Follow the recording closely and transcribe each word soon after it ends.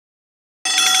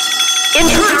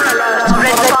Intruder alert!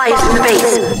 Red spies in the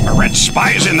base. A red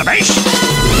spy is in the base?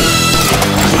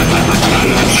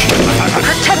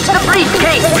 Protect the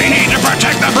briefcase! We need to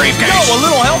protect the briefcase! Yo, a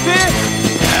little help here?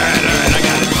 Alright, I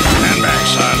got it. Stand back,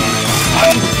 son.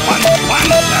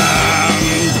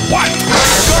 One.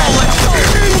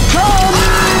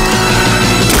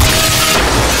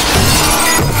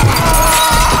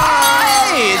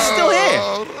 Hey, it's still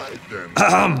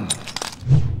here.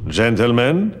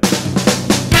 Gentlemen?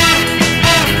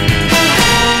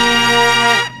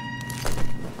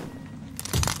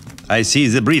 I see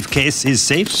the briefcase is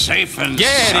safe. Safe and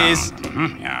Yeah, sound. it is.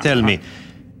 Yeah. Tell me,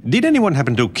 did anyone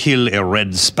happen to kill a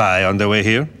red spy on the way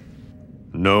here?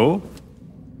 No?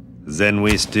 Then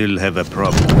we still have a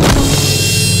problem.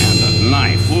 And a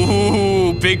knife.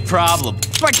 Ooh, big problem.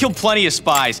 I killed plenty of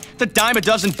spies. The dime a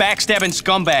dozen backstabbing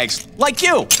scumbags. Like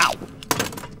you. Ow.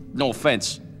 No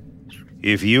offense.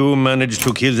 If you managed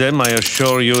to kill them, I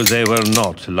assure you they were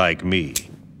not like me.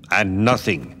 And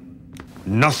nothing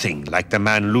like the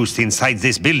man loosed inside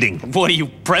this building. What are you,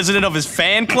 president of his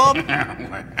fan club?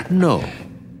 No.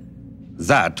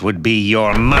 That would be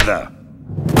your mother.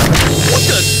 What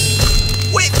the?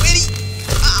 Wait,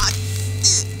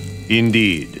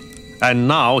 Indeed. And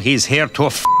now he's here to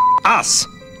us.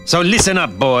 So listen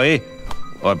up, boy.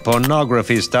 Or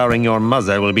pornography starring your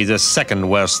mother will be the second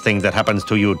worst thing that happens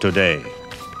to you today.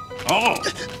 Oh!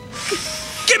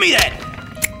 Give me that!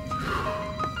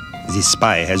 This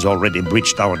spy has already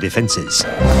breached our defenses.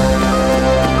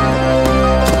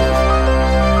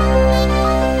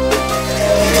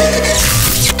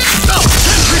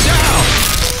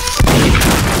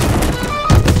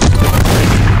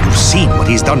 You've seen what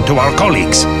he's done to our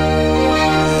colleagues.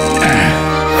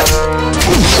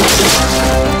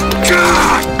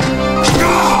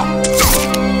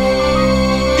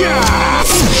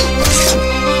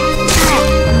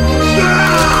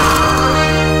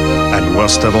 And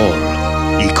worst of all,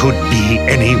 he could be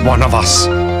any one of us.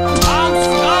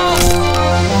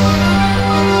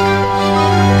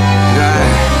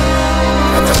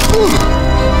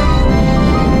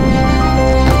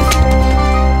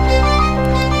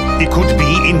 He could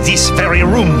be in this very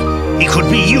room. He could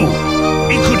be you.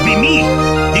 He could be me.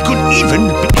 He could even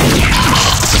be...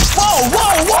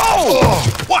 Whoa!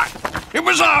 What? It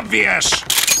was obvious.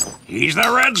 He's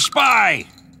the red spy.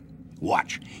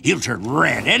 Watch. He'll turn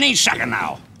red any second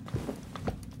now.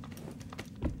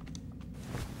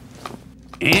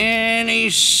 Any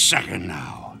second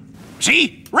now.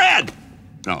 See? Red!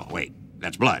 No, wait.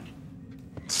 That's blood.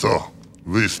 So,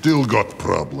 we still got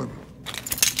problem.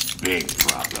 Big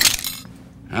problem.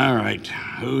 All right.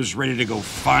 Who's ready to go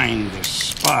find the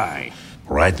spy?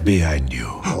 Right behind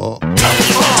you.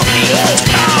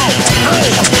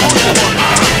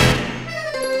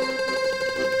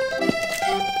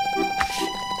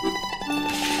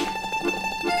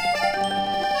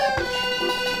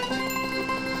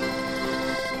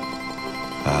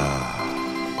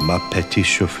 Ma petite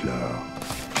chou-fleur.